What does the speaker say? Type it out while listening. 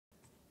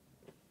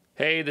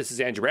Hey, this is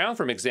Andrew Brown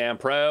from Exam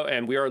Pro,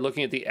 and we are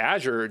looking at the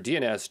Azure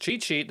DNS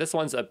cheat sheet. This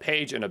one's a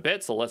page and a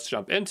bit, so let's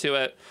jump into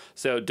it.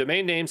 So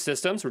domain name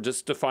systems, we're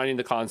just defining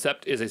the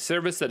concept, is a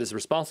service that is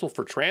responsible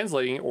for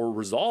translating or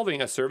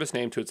resolving a service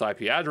name to its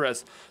IP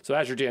address. So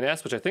Azure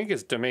DNS, which I think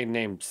is domain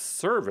name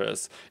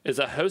service, is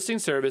a hosting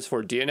service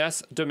for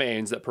DNS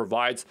domains that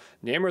provides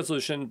name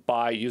resolution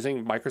by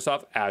using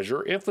Microsoft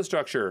Azure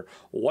infrastructure.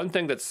 One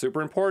thing that's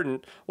super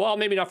important, well,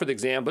 maybe not for the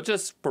exam, but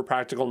just for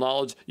practical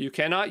knowledge, you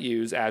cannot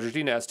use Azure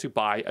DNS to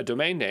buy a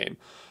domain name.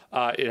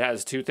 It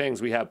has two things.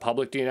 We have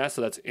public DNS,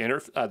 so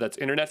that's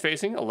internet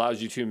facing,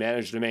 allows you to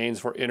manage domains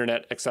for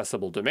internet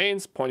accessible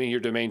domains, pointing your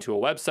domain to a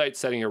website,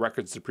 setting your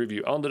records to prove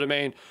you own the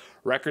domain,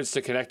 records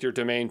to connect your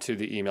domain to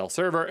the email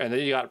server, and then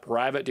you got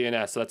private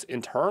DNS, so that's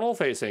internal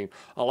facing,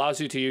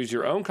 allows you to use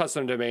your own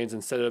custom domains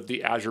instead of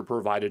the Azure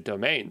provided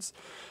domains.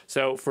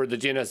 So for the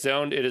DNS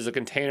zone, it is a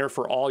container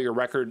for all your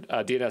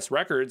DNS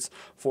records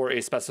for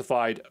a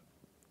specified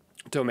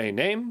domain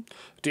name.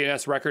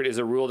 DNS record is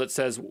a rule that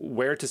says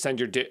where to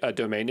send your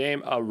domain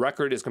name. A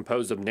record is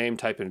composed of name,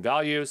 type, and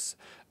values.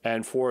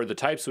 And for the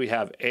types, we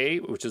have A,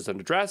 which is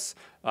an address,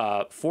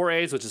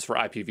 4As, which is for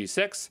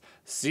IPv6,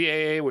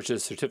 CAA, which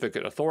is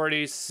certificate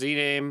authority,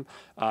 CNAME,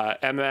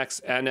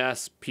 MX,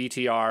 NS,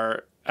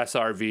 PTR,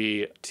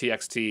 SRV,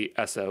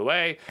 TXT,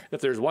 SOA.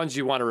 If there's ones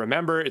you want to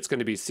remember, it's going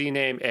to be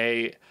CNAME,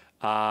 A,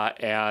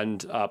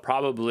 and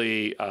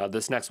probably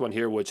this next one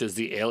here, which is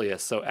the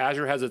alias. So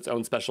Azure has its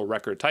own special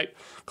record type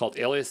called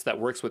alias that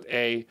works with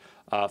the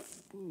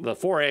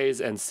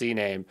 4As and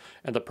CNAME.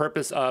 And the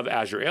purpose of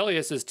Azure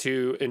Alias is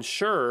to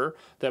ensure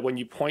that when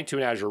you point to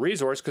an Azure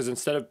resource, because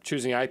instead of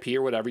choosing IP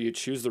or whatever, you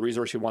choose the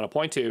resource you want to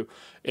point to,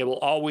 it will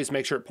always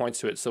make sure it points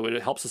to it. So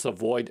it helps us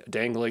avoid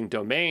dangling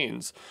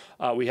domains.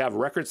 We have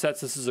record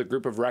sets. This is a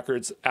group of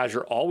records.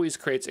 Azure always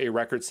creates a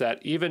record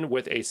set, even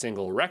with a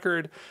single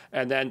record.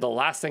 And then the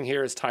last thing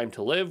here is time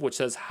to live, which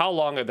says how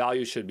long a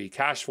value should be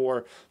cached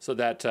for, so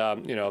that,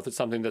 if it's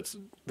something that's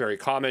very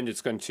common,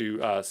 it's going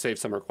to save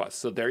some requests.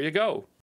 So there you go.